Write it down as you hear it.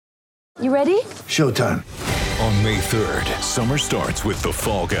You ready? Showtime. On May 3rd, summer starts with The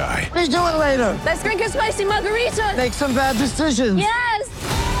Fall Guy. Let's do it later. Let's drink a spicy margarita. Make some bad decisions. Yes!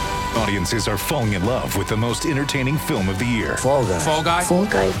 Audiences are falling in love with the most entertaining film of the year. Fall Guy. Fall Guy? Fall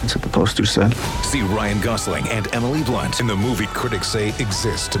Guy. That's what the poster said. See Ryan Gosling and Emily Blunt in the movie critics say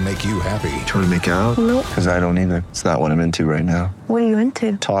exists to make you happy. Trying to make it out? Nope. Because I don't either. It's not what I'm into right now. What are you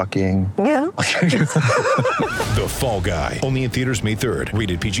into? Talking. Yeah. The Fall Guy. Only in theaters May 3rd.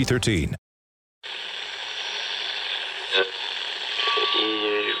 Rated PG-13.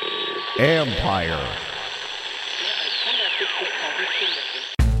 Empire.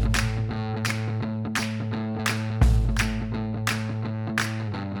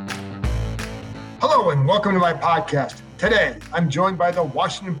 Hello and welcome to my podcast. Today, I'm joined by the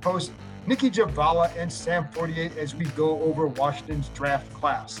Washington Post, Nicki Jhabvala and Sam Fortier as we go over Washington's draft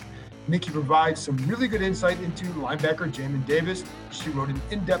class. Nicki provides some really good insight into linebacker Jamin Davis. She wrote an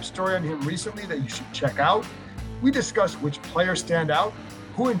in-depth story on him recently that you should check out. We discuss which players stand out,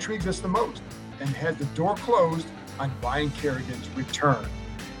 who intrigues us the most, and has the door closed on Ryan Kerrigan's return.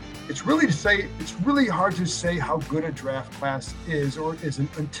 It's really hard to say how good a draft class is or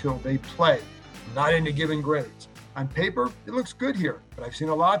isn't until they play. Not into giving grades. On paper, it looks good here, but I've seen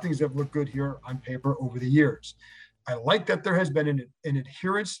a lot of things that have looked good here on paper over the years. I like that there has been an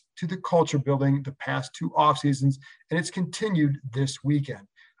adherence to the culture building the past two off seasons, and it's continued this weekend.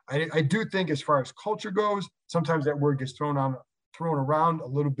 I do think as far as culture goes, sometimes that word gets thrown around a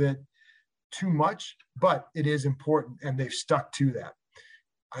little bit too much, but it is important, and they've stuck to that.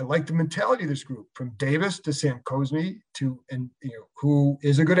 I like the mentality of this group, from Davis to Sam Cosmi who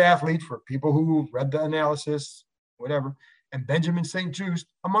is a good athlete for people who read the analysis, whatever, and Benjamin St-Juste,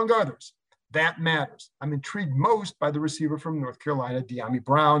 among others. That matters. I'm intrigued most by the receiver from North Carolina, Dyami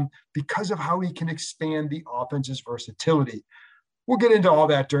Brown, because of how he can expand the offense's versatility. We'll get into all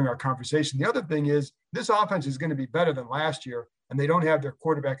that during our conversation. The other thing is this offense is going to be better than last year, and they don't have their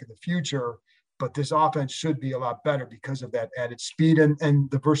quarterback in the future, but this offense should be a lot better because of that added speed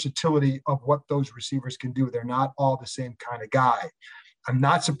and the versatility of what those receivers can do. They're not all the same kind of guy. I'm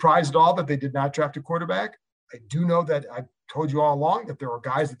not surprised at all that they did not draft a quarterback. I do know that I told you all along that there were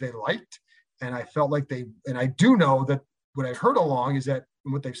guys that they liked, and I felt like and I do know that what I've heard along is that,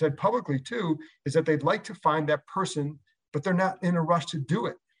 and what they've said publicly too, is that they'd like to find that person, but they're not in a rush to do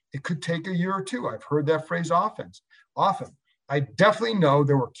it. It could take a year or two. I've heard that phrase often. I definitely know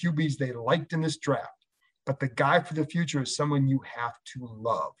there were QBs they liked in this draft, but the guy for the future is someone you have to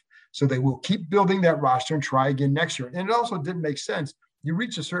love. So they will keep building that roster and try again next year. And it also didn't make sense. You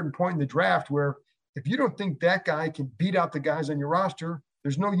reach a certain point in the draft where if you don't think that guy can beat out the guys on your roster,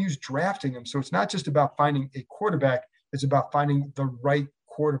 there's no use drafting him. So it's not just about finding a quarterback. It's about finding the right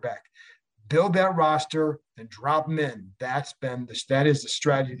quarterback. Build that roster and drop them in. That is the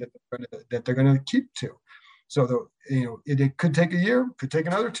strategy that they're going to keep to. So it could take a year, could take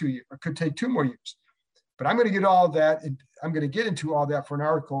another 2 years, or could take 2 more years. But I'm going to get all that, and I'm going to get into all that for an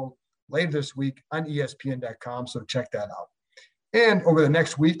article later this week on ESPN.com. So check that out. And over the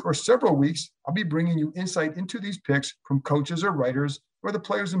next week or several weeks, I'll be bringing you insight into these picks from coaches or writers or the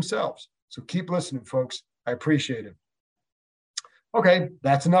players themselves. So keep listening, folks. I appreciate it. Okay,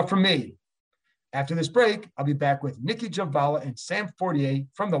 that's enough from me. After this break, I'll be back with Nicki Jhabvala and Sam Fortier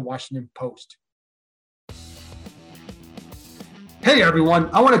from the Washington Post. Hey everyone,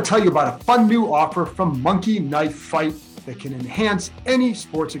 I want to tell you about a fun new offer from Monkey Knife Fight that can enhance any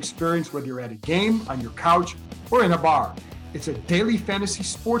sports experience, whether you're at a game, on your couch, or in a bar. It's a daily fantasy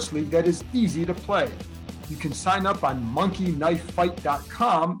sports league that is easy to play. You can sign up on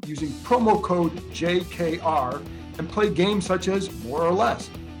monkeyknifefight.com using promo code JKR and play games such as More or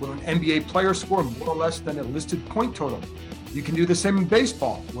Less. Will an NBA player score more or less than a listed point total? You can do the same in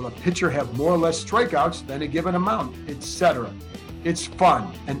baseball. Will a pitcher have more or less strikeouts than a given amount, etc.? It's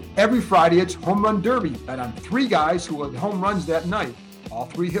fun, and every Friday it's Home Run Derby. Bet on 3 guys who hit home runs that night. All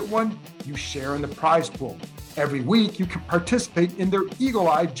 3 hit one, you share in the prize pool. Every week you can participate in their Eagle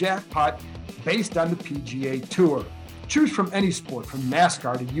Eye Jackpot based on the PGA Tour. Choose from any sport, from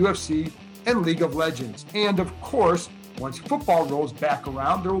NASCAR to UFC and League of Legends. And of course, once football rolls back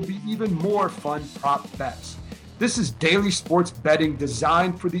around, there will be even more fun prop bets. This is daily sports betting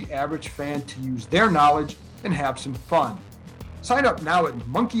designed for the average fan to use their knowledge and have some fun. Sign up now at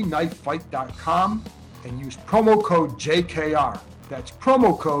monkeyknifefight.com and use promo code JKR. That's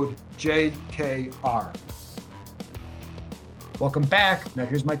promo code JKR. Welcome back. Now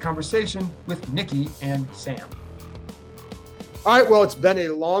here's my conversation with Nicki and Sam. All right, well, it's been a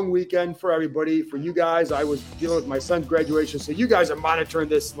long weekend for everybody. For you guys, I was dealing with my son's graduation, so you guys are monitoring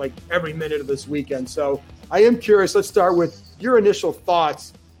this like every minute of this weekend. So I am curious, let's start with your initial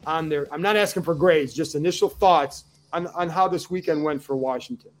thoughts on there? I'm not asking for grades, just initial thoughts on how this weekend went for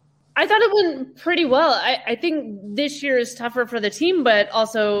Washington. I thought it went pretty well. I think this year is tougher for the team, but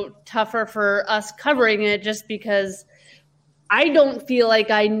also tougher for us covering it just because I don't feel like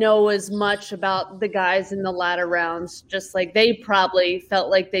I know as much about the guys in the latter rounds, just like they probably felt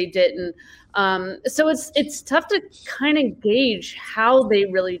like they didn't. So it's tough to kind of gauge how they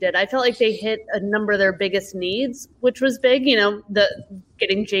really did. I felt like they hit a number of their biggest needs, which was big. You know,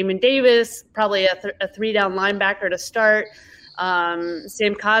 getting Jamin Davis, probably a 3-down linebacker to start.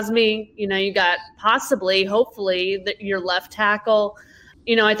 Sam Cosmi, you know, you got hopefully your left tackle.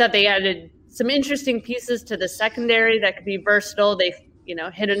 You know, I thought they added some interesting pieces to the secondary that could be versatile. They, you know,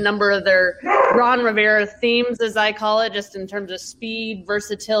 hit a number of their Ron Rivera themes, as I call it, just in terms of speed,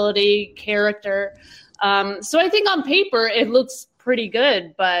 versatility, character. So I think on paper it looks pretty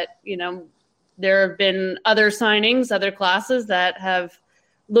good, but, you know, there have been other signings, other classes that have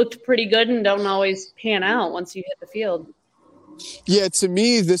looked pretty good and don't always pan out once you hit the field. Yeah, to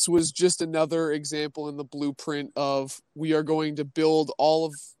me, this was just another example in the blueprint of we are going to build all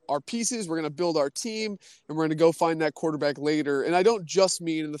of our pieces, we're going to build our team, and we're going to go find that quarterback later. And I don't just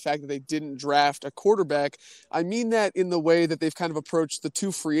mean in the fact that they didn't draft a quarterback. I mean that in the way that they've kind of approached the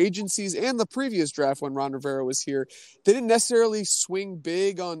 2 free agencies and the previous draft when Ron Rivera was here. They didn't necessarily swing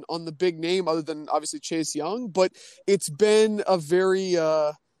big on the big name other than obviously Chase Young, but it's been a very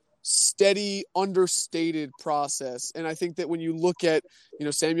steady, understated process. And I think that when you look at, you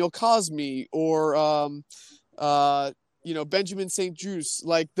know, Samuel Cosmi or, you know, Benjamin St-Juste,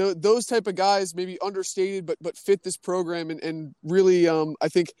 like those type of guys, maybe understated, but fit this program and really, I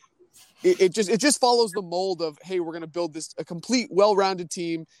think it just follows the mold of, hey, we're going to build a complete, well-rounded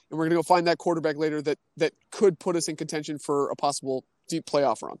team, and we're going to go find that quarterback later that could put us in contention for a possible deep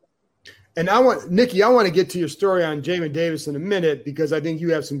playoff run. And Nikki, I want to get to your story on Jamin Davis in a minute because I think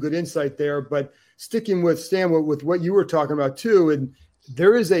you have some good insight there. But sticking with Stan, with what you were talking about too, and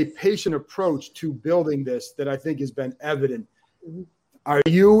there is a patient approach to building this that I think has been evident. Are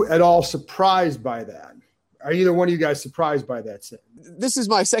you at all surprised by that? Are either one of you guys surprised by that? This is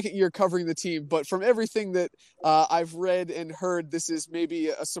my second year covering the team, but from everything that I've read and heard, this is maybe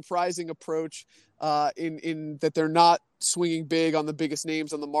a surprising approach in that they're not swinging big on the biggest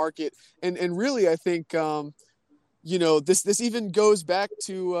names on the market. And really, I think, you know, this even goes back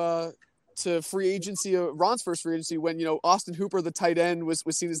to free agency, Ron's first free agency, when, you know, Austin Hooper, the tight end, was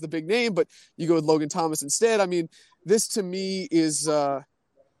seen as the big name, but you go with Logan Thomas instead. I mean, this to me is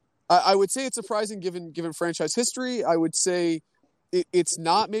I would say it's surprising given franchise history. I would say it's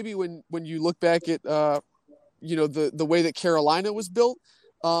not maybe when you look back at you know, the way that Carolina was built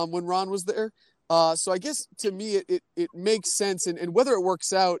when Ron was there. So I guess to me it makes sense, and whether it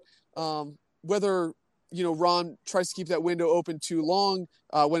works out, whether, you know, Ron tries to keep that window open too long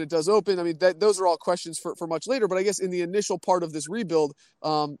when it does open. I mean, those are all questions for much later. But I guess in the initial part of this rebuild,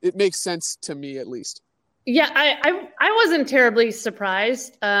 it makes sense to me at least. Yeah, I wasn't terribly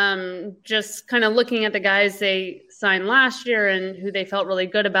surprised. Just kind of looking at the guys they signed last year and who they felt really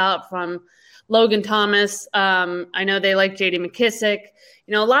good about, from Logan Thomas. I know they like J.D. McKissick.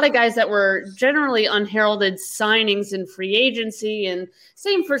 You know, a lot of guys that were generally unheralded signings in free agency, and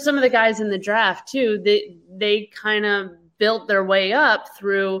same for some of the guys in the draft too. They kind of built their way up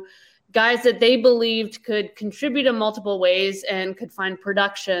through guys that they believed could contribute in multiple ways and could find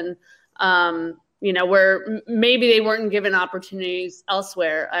production. You know, where maybe they weren't given opportunities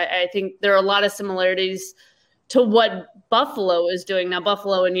elsewhere. I think there are a lot of similarities to what Buffalo is doing now.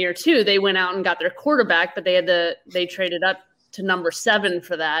 Buffalo in year 2, they went out and got their quarterback, but they traded up to number 7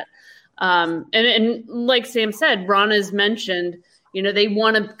 for that. And like Sam said, Ron has mentioned, you know, they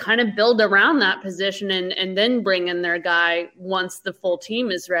want to kind of build around that position and then bring in their guy once the full team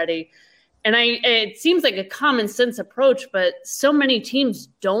is ready. And it seems like a common sense approach, but so many teams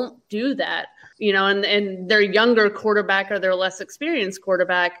don't do that. You know, and their younger quarterback or their less experienced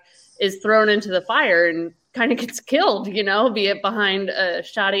quarterback is thrown into the fire and kind of gets killed, you know, be it behind a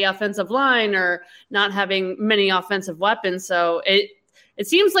shoddy offensive line or not having many offensive weapons. So it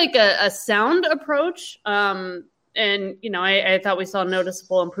seems like a sound approach. And, you know, I thought we saw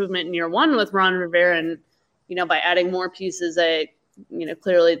noticeable improvement in year 1 with Ron Rivera. And, you know, by adding more pieces, you know,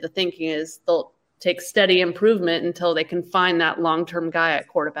 clearly the thinking is they'll take steady improvement until they can find that long-term guy at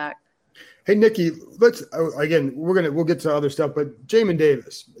quarterback. Hey, Nikki, we'll get to other stuff, but Jamin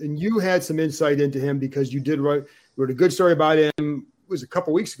Davis, and you had some insight into him because you wrote a good story about him. It was a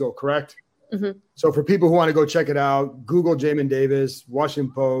couple weeks ago, correct? Mm-hmm. So for people who want to go check it out, Google Jamin Davis,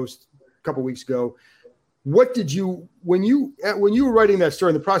 Washington Post, a couple weeks ago. What did you, when you were writing that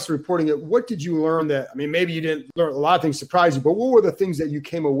story, in the process of reporting it, what did you learn that, I mean, maybe you didn't learn a lot of things surprised you, but what were the things that you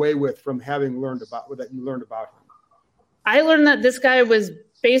came away with from having learned about him? I learned that this guy was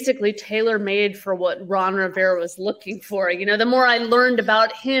basically tailor-made for what Ron Rivera was looking for. The more I learned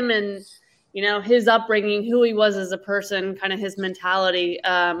about him and, his upbringing, who he was as a person, kind of his mentality,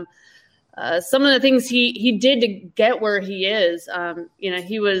 some of the things he did to get where he is.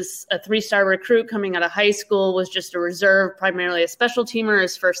 He was a 3-star recruit coming out of high school, was just a reserve, primarily a special teamer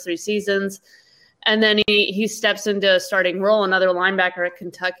his first 3 seasons. And then he steps into a starting role, another linebacker at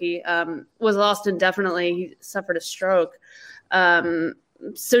Kentucky, was lost indefinitely. He suffered a stroke.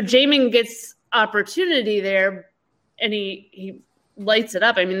 So Jamin gets opportunity there, and he lights it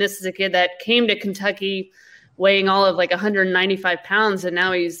up. I mean, this is a kid that came to Kentucky weighing all of 195 pounds, and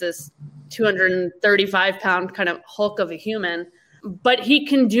now he's this 235-pound kind of hulk of a human. But he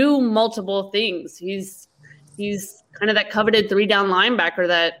can do multiple things. He's kind of that coveted 3-down linebacker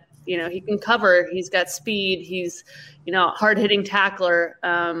that, he can cover. He's got speed. He's, a hard-hitting tackler.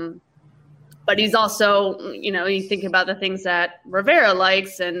 But he's also, you think about the things that Rivera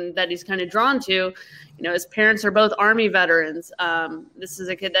likes and that he's kind of drawn to. His parents are both Army veterans. This is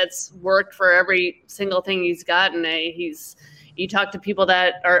a kid that's worked for every single thing he's gotten. You talk to people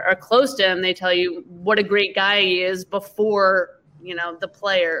that are close to him, they tell you what a great guy he is before, the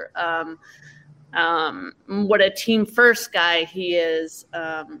player, what a team first guy he is.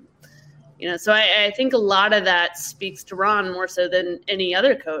 So I think a lot of that speaks to Ron more so than any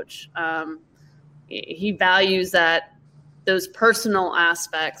other coach. He values those personal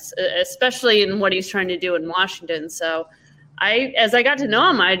aspects, especially in what he's trying to do in Washington. So as I got to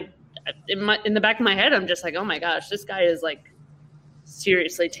know him, in the back of my head, I'm just like, oh my gosh, this guy is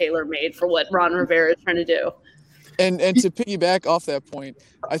seriously tailor-made for what Ron Rivera is trying to do. And to piggyback off that point,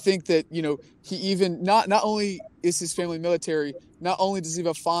 I think that, he even not only is his family military, not only does he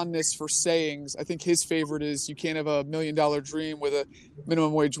have a fondness for sayings. I think his favorite is, you can't have $1 million dream with a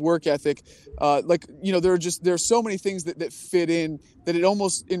minimum wage work ethic. There are so many things that fit in that it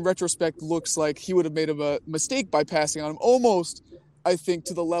almost in retrospect looks like he would have made a mistake by passing on him. Almost, I think,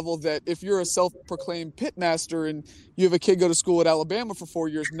 to the level that if you're a self-proclaimed pitmaster and you have a kid go to school at Alabama for 4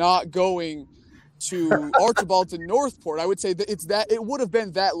 years, not going to Archibald and Northport, I would say that it would have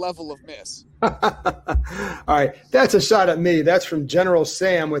been that level of miss. All right, that's a shot at me. That's from General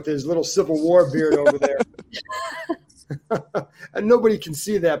Sam with his little Civil War beard over there. And nobody can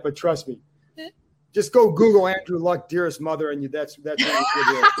see that, but trust me. Just go Google Andrew Luck, dearest mother, and that's what you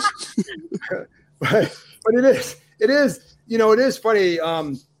do. But it is. It is funny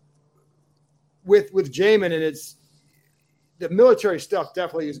with Jamin, and it's the military stuff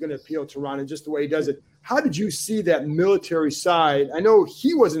definitely is going to appeal to Ron and just the way he does it. How did you see that military side? I know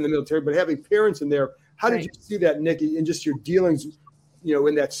he was in the military, but having parents in there, how did you see that, Nikki, and just your dealings,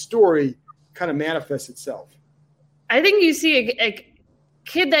 in that story kind of manifest itself? I think you see a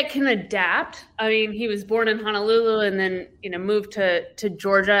kid that can adapt. I mean, he was born in Honolulu and then, moved to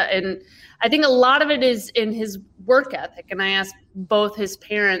Georgia. And I think a lot of it is in his work ethic. And I asked both his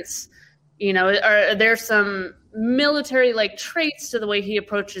parents, are there some military traits to the way he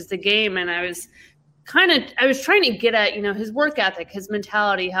approaches the game? And I was trying to get at, his work ethic, his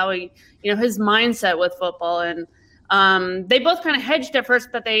mentality, how he, his mindset with football. And they both kind of hedged at first,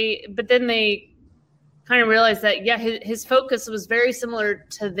 but then they kind of realized that, his focus was very similar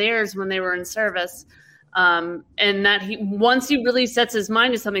to theirs when they were in service. And that once he really sets his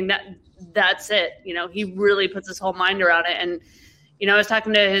mind to something, that's it. He really puts his whole mind around it. And, I was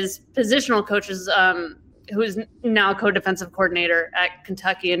talking to his positional coaches, who is now a co-defensive coordinator at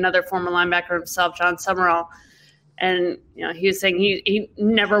Kentucky, another former linebacker himself, John Summerall. And, he was saying he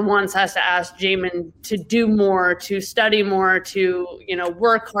never once has to ask Jamin to do more, to study more, to,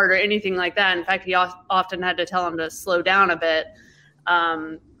 work harder, anything like that. In fact, he often had to tell him to slow down a bit.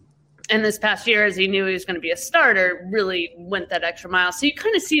 And this past year, as he knew he was going to be a starter, really went that extra mile. So you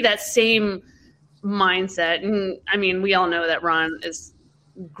kind of see that same mindset. And, I mean, we all know that Ron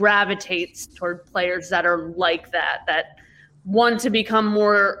gravitates toward players that are like that want to become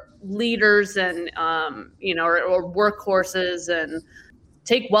more leaders and, or workhorses and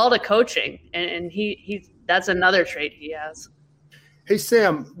take well to coaching. And that's another trait he has. Hey,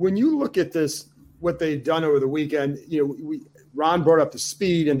 Sam, when you look at this, what they've done over the weekend, Ron brought up the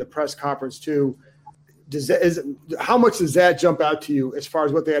speed in the press conference too. How much does that jump out to you as far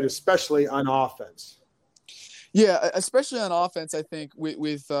as what they had, especially on offense? Yeah, especially on offense, I think with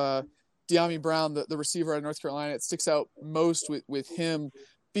Dyami Brown, the receiver out of North Carolina, it sticks out most with him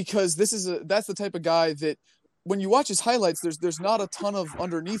because that's the type of guy that when you watch his highlights, there's not a ton of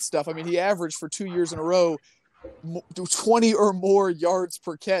underneath stuff. I mean, he averaged for 2 years in a row 20 or more yards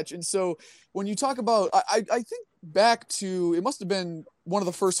per catch. And so when you talk about, I think back to, it must have been one of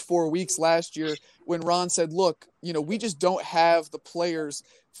the first 4 weeks last year when Ron said, look, we just don't have the players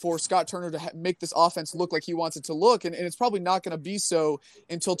for Scott Turner to make this offense look like he wants it to look. And it's probably not going to be so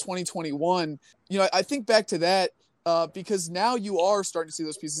until 2021. I think back to that because now you are starting to see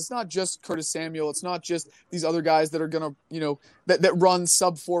those pieces. It's not just Curtis Samuel. It's not just these other guys that are going to, that run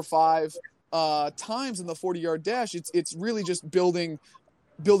sub 4.5 times in the 40-yard dash. It's really just building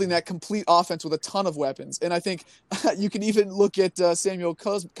that complete offense with a ton of weapons. And I think you can even look at Samuel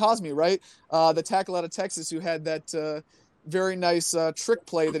Cosme, right? The tackle out of Texas who had that very nice trick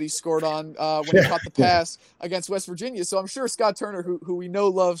play that he scored on when he caught the pass against West Virginia. So I'm sure Scott Turner, who we know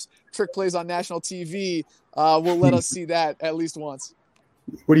loves trick plays on national TV, will let us see that at least once.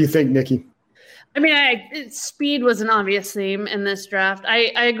 What do you think, Nikki? I mean, speed was an obvious theme in this draft.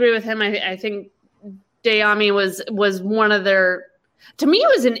 I agree with him. I think Dayami was one of their. To me, it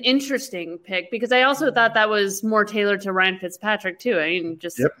was an interesting pick because I also thought that was more tailored to Ryan Fitzpatrick too. I mean,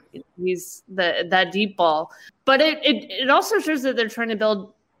 he's that deep ball, but it also shows that they're trying to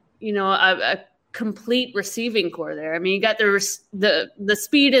build, a complete receiving core there. I mean, you got the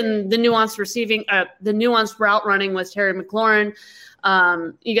speed and the nuanced receiving, the nuanced route running with Terry McLaurin.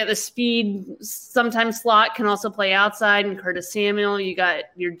 You got the speed. Sometimes slot can also play outside, and Curtis Samuel. You got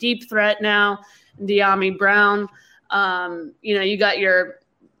your deep threat now, De'Ami Brown. You got your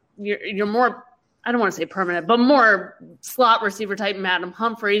more, I don't want to say permanent, but more slot receiver type Madam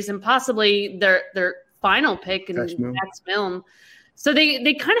Humphreys and possibly their final pick in Max Milne. So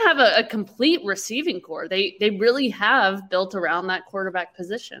they kind of have a complete receiving core. They really have built around that quarterback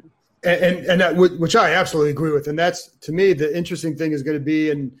position. And that, which I absolutely agree with. And that's, to me, the interesting thing is going to be,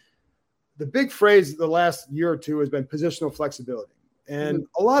 and the big phrase the last year or two has been positional flexibility. And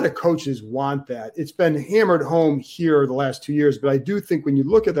a lot of coaches want that. It's been hammered home here the last 2 years, but I do think when you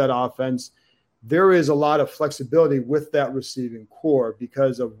look at that offense, there is a lot of flexibility with that receiving core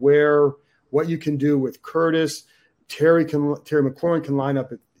because of what you can do with Curtis. Terry McLaurin can line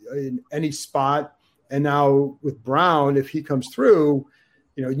up in any spot. And now with Brown, if he comes through,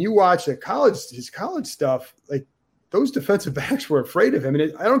 you watch his college stuff, like those defensive backs were afraid of him.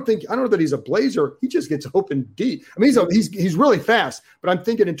 And I don't know that he's a blazer. He just gets open deep. I mean, he's really fast, but I'm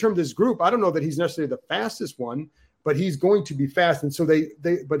thinking in terms of this group, I don't know that he's necessarily the fastest one, but he's going to be fast. And so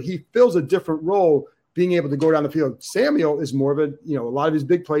but he fills a different role being able to go down the field. Samuel is more of a lot of his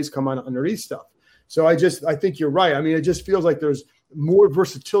big plays come on underneath stuff. So I think you're right. I mean, it just feels like there's more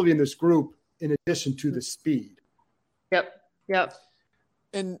versatility in this group in addition to the speed. Yep.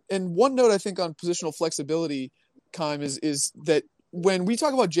 And one note I think on positional flexibility, Kime, is that when we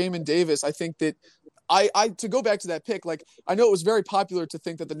talk about Jamin Davis, I think that I to go back to that pick, like I know it was very popular to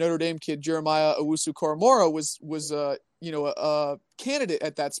think that the Notre Dame kid Jeremiah Owusu-Koramoah was a candidate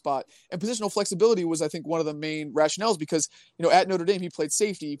at that spot, and positional flexibility was I think one of the main rationales because at Notre Dame he played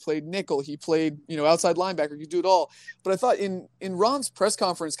safety, he played nickel, he played outside linebacker, you do it all. But I thought in Ron's press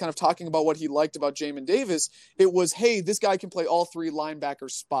conference, kind of talking about what he liked about Jamin Davis, it was, hey, this guy can play all three linebacker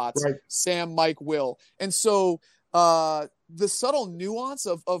spots, right. Sam, Mike, Will, and so. The subtle nuance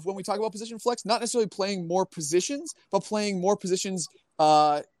of when we talk about position flex, not necessarily playing more positions, but playing more positions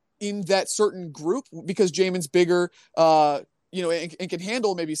in that certain group because Jamin's bigger, and can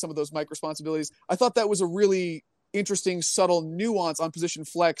handle maybe some of those Mike responsibilities. I thought that was a really interesting, subtle nuance on position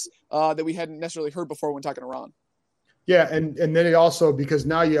flex that we hadn't necessarily heard before when talking to Ron. Yeah, and then it also, because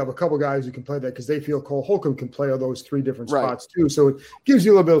now you have a couple guys who can play that because they feel Cole Holcomb can play all those three different spots too. So it gives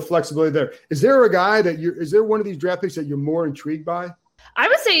you a little bit of flexibility there. Is there a guy is there one of these draft picks that you're more intrigued by? I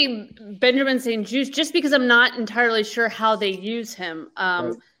would say Benjamin St-Juste, just because I'm not entirely sure how they use him.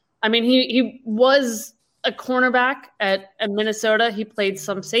 Right. I mean, he was a cornerback at Minnesota. He played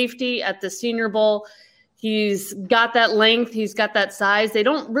some safety at the Senior Bowl. He's got that length. He's got that size. They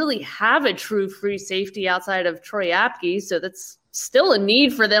don't really have a true free safety outside of Troy Apke, so that's still a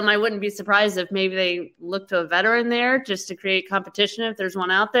need for them. I wouldn't be surprised if maybe they look to a veteran there just to create competition if there's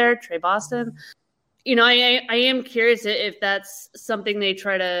one out there, Trey Boston. I am curious if that's something they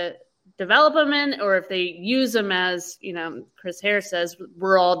try to develop them in or if they use them as, Chris Harris says,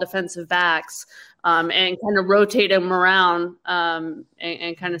 we're all defensive backs and kind of rotate him around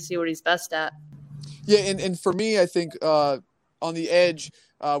and kind of see what he's best at. Yeah, and for me, I think on the edge,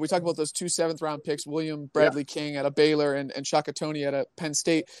 we talk about those 2 7th-round picks, William Bradley King out of Baylor and Shaka Toney out of Penn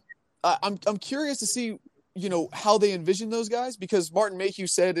State. I'm curious to see, how they envision those guys because Martin Mayhew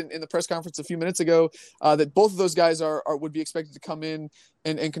said in the press conference a few minutes ago that both of those guys would be expected to come in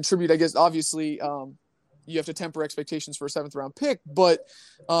and contribute. I guess obviously you have to temper expectations for a 7th round pick. But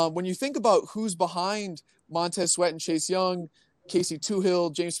when you think about who's behind Montez Sweat and Chase Young, Casey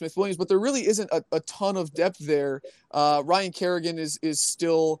Toohill, James Smith-Williams, but there really isn't a ton of depth there. Ryan Kerrigan is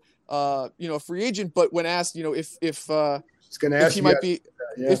still, a free agent, but when asked, if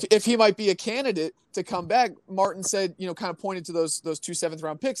he might be a candidate to come back, Martin said, kind of pointed to those 2 7th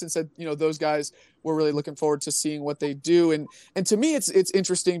round picks and said, those guys we're really looking forward to seeing what they do. And to me, it's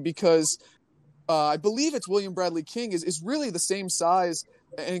interesting because I believe it's William Bradley King is really the same size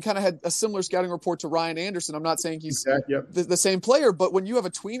and kind of had a similar scouting report to Ryan Anderson. I'm not saying he's the same player, but when you have a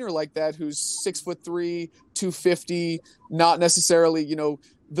tweener like that, who's 6'3", 250, not necessarily,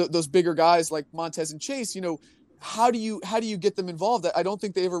 those bigger guys like Montez and Chase, how do you get them involved? I don't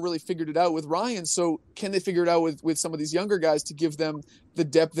think they ever really figured it out with Ryan. So can they figure it out with some of these younger guys to give them the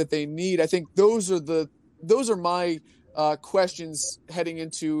depth that they need? I think those are my questions heading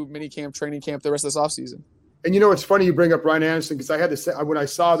into minicamp, training camp, the rest of this offseason. And it's funny you bring up Ryan Anderson, because I had to say, when I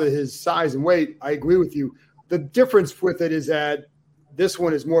saw his size and weight, I agree with you. The difference with it is that this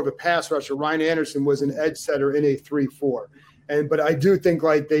one is more of a pass rusher. Ryan Anderson was an edge setter in a 3-4. But I do think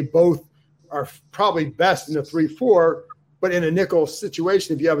like they both are probably best in a 3-4, but in a nickel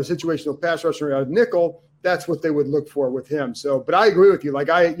situation, if you have a situational pass rusher out of nickel, that's what they would look for with him. So, but I agree with you. Like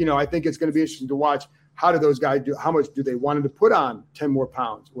I think it's going to be interesting to watch how do those guys do, how much do they want him to put on 10 more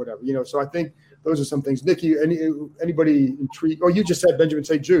pounds, whatever, so I think those are some things. Nikki, anybody intrigued? Oh, you just said Benjamin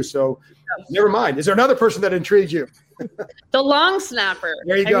St. Juste, so never mind. Is there another person that intrigued you? The long snapper.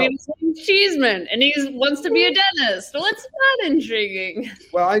 There you go. Cheeseman, and he wants to be a dentist. What's that intriguing?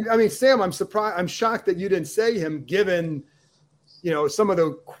 Well, I mean, Sam, I'm surprised. I'm shocked that you didn't say him, given some of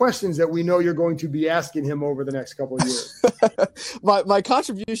the questions that we know you're going to be asking him over the next couple of years. My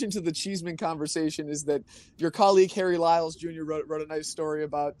contribution to the Cheeseman conversation is that your colleague Harry Lyles Jr. wrote a nice story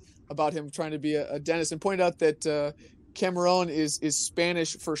about him trying to be a dentist and pointed out that Cameron is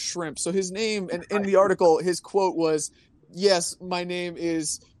Spanish for shrimp. So his name, and in the article, his quote was, "Yes, my name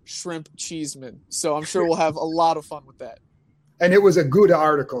is Shrimp Cheeseman." So I'm sure we'll have a lot of fun with that. And it was a good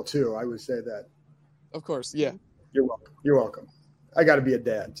article too. I would say that. Of course, yeah. You're welcome. You're welcome. I got to be a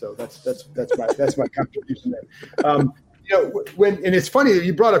dad, so that's my contribution there. And it's funny that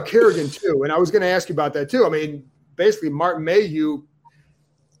you brought up Kerrigan too, and I was going to ask you about that too. I mean, basically, Martin Mayhew,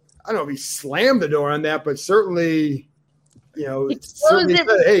 I don't know if he slammed the door on that, but certainly, certainly said,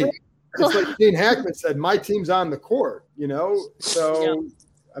 "Hey, it's like Gene Hackman said, my team's on the court." So yeah.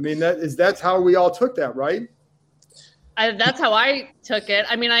 I mean, that's how we all took that, right? That's how I took it.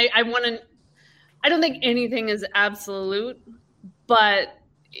 I mean, I don't think anything is absolute. But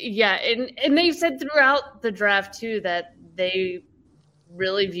yeah, and they've said throughout the draft too that they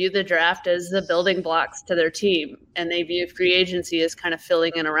really view the draft as the building blocks to their team, and they view free agency as kind of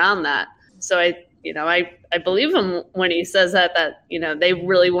filling in around that. So I believe him when he says that they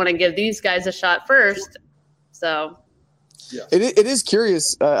really want to give these guys a shot first. So yeah, it is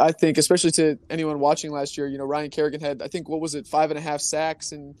curious. I think, especially to anyone watching last year, Ryan Kerrigan had, I think, 5.5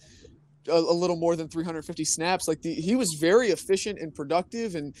 sacks and a little more than 350 snaps. Like he was very efficient and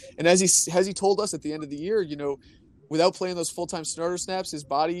productive. And as he told us at the end of the year, without playing those full-time starter snaps, his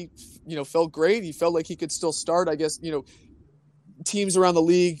body, felt great. He felt like he could still start. I guess, teams around the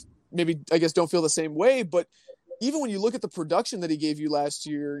league maybe, I guess, don't feel the same way. But even when you look at the production that he gave you last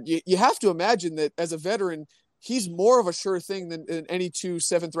year, you have to imagine that as a veteran, he's more of a sure thing than any 2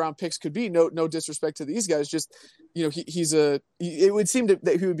 7th round picks could be. No disrespect to these guys. Just, it would seem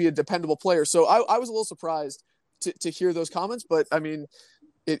that he would be a dependable player. So I was a little surprised to hear those comments, but I mean,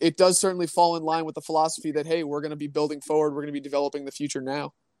 it does certainly fall in line with the philosophy that, hey, we're going to be building forward. We're going to be developing the future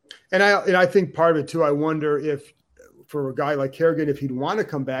now. And I think part of it too, I wonder if for a guy like Kerrigan, if he'd want to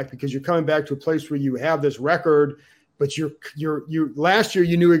come back, because you're coming back to a place where you have this record, but you're last year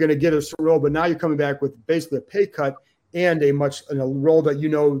you knew you were going to get a role, but now you're coming back with basically a pay cut and a role that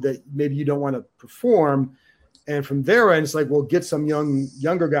that maybe you don't want to perform. And from their end, it's like, well, get some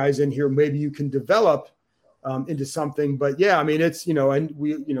younger guys in here. Maybe you can develop into something. But yeah, I mean, it's, and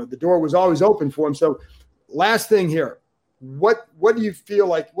we, the door was always open for him. So last thing here, what do you feel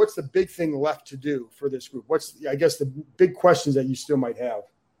like, what's the big thing left to do for this group? What's, I guess, the big questions that you still might have?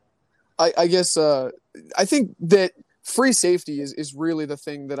 I guess I think that free safety is really the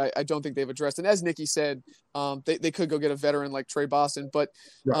thing that I don't think they've addressed. And as Nikki said, they could go get a veteran like Trey Boston. But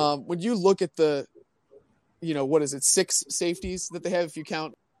right. When you look at the, 6 safeties that they have, if you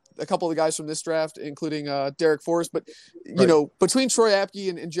count a couple of the guys from this draft, including Derek Forrest. But, between Troy Apke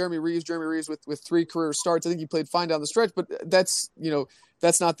and Jeremy Reeves with 3 career starts, I think he played fine down the stretch. But that's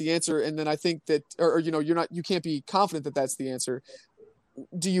not the answer. And then I think that, you can't be confident that that's the answer.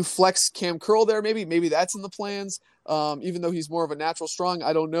 do you flex Cam Curl there? Maybe that's in the plans. Even though he's more of a natural strong,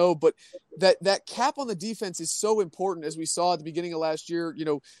 I don't know. But that cap on the defense is so important, as we saw at the beginning of last year,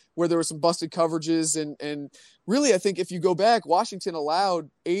 where there were some busted coverages. And really, I think if you go back, Washington allowed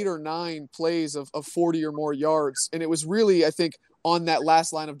 8 or 9 plays of 40 or more yards. And it was really, I think, on that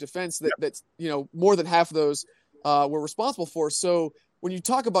last line of defense that more than half of those were responsible for. So when you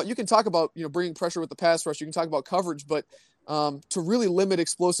can talk about, bringing pressure with the pass rush, you can talk about coverage, but to really limit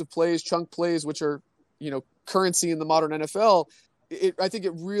explosive plays, chunk plays, which are, currency in the modern NFL, I think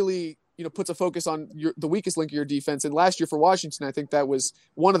it really, puts a focus on the weakest link of your defense. And last year for Washington, I think that was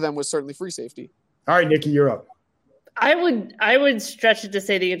one of them was certainly free safety. All right, Nikki, you're up. I would stretch it to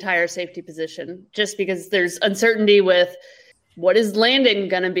say the entire safety position, just because there's uncertainty with what is Landon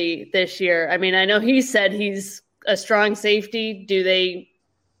going to be this year. I mean, I know he said he's a strong safety. Do they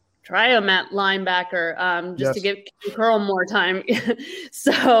try him at linebacker just to give Curl more time?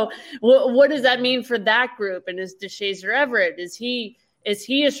 So what does that mean for that group? And is DeShazer Everett, is he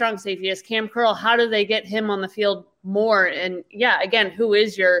a strong safety? Is Cam Curl? How do they get him on the field more? And again, who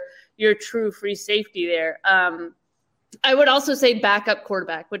is your true free safety there? I would also say backup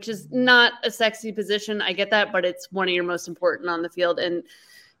quarterback, which is not a sexy position. I get that, but it's one of your most important on the field. And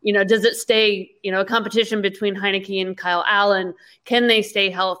does it stay, a competition between Heineke and Kyle Allen? Can they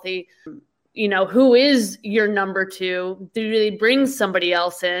stay healthy? Who is your number 2? Do they bring somebody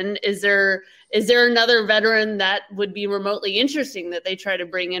else in? Is there another veteran that would be remotely interesting that they try to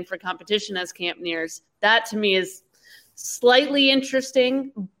bring in for competition as camp nears? That to me is slightly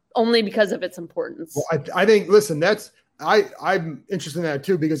interesting, only because of its importance. Well, I think, listen, I'm interested in that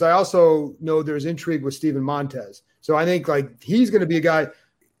too, because I also know there's intrigue with Steven Montez. So I think he's going to be a guy.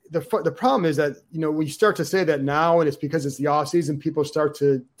 The problem is that, when you start to say that now, and it's because it's the off season, people start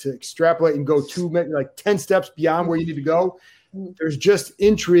to extrapolate and go 10 steps beyond where you need to go. There's just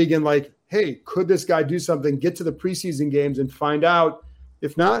intrigue and hey, could this guy do something, get to the preseason games and find out?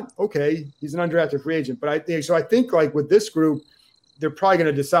 If not, okay, he's an undrafted free agent. But I think with this group, they're probably going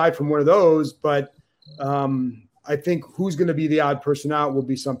to decide from one of those, but I think who's going to be the odd person out will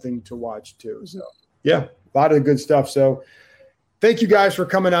be something to watch too. So a lot of good stuff. So thank you guys for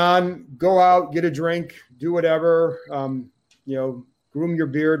coming on. Go out, get a drink, do whatever, groom your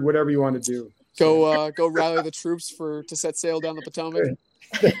beard, whatever you want to do. Go rally the troops to set sail down the Potomac.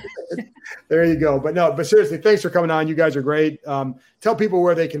 There you go. But seriously, thanks for coming on. You guys are great. Tell people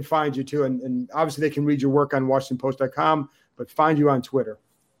where they can find you too. And obviously they can read your work on WashingtonPost.com, but find you on Twitter.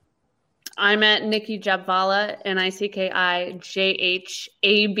 I'm at Nikki Jhabvala,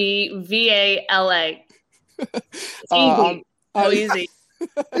 NICKIJHABVALA. It's easy. Easy.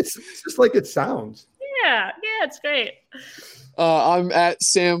 It's just like it sounds. Yeah, it's great. I'm at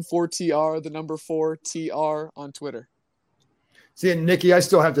Sam4TR, the number 4TR on Twitter. See, Nikki, I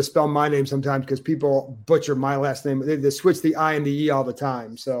still have to spell my name sometimes because people butcher my last name. They switch the I and the E all the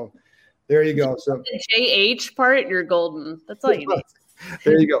time. So there you go. So the JH part, you're golden. That's all you need.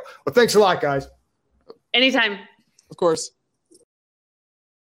 There you go. Well, thanks a lot, guys. Anytime. Of course.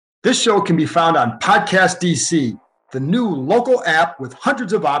 This show can be found on Podcast DC, the new local app with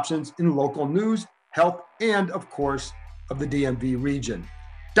hundreds of options in local news, health, and, of course, of the DMV region.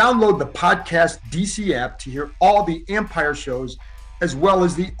 Download the Podcast DC app to hear all the Empire shows, as well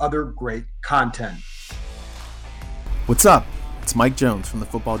as the other great content. What's up? It's Mike Jones from the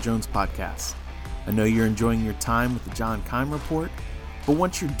Football Jones Podcast. I know you're enjoying your time with the John Keim Report, but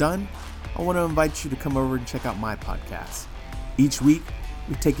once you're done, I want to invite you to come over and check out my podcast. Each week,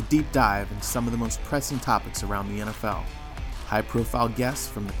 we take a deep dive into some of the most pressing topics around the NFL. High-profile guests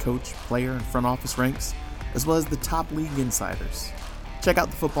from the coach, player, and front office ranks, as well as the top league insiders. Check out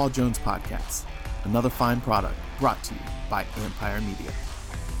the Football Jones Podcast, another fine product brought to you by Empire Media.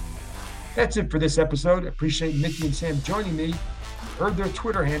 That's it for this episode. Appreciate Nikki and Sam joining me. You heard their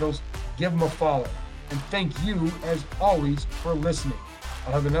Twitter handles. Give them a follow. And thank you, as always, for listening.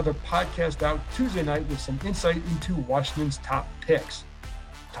 I'll have another podcast out Tuesday night with some insight into Washington's top picks.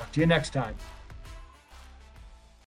 Talk to you next time.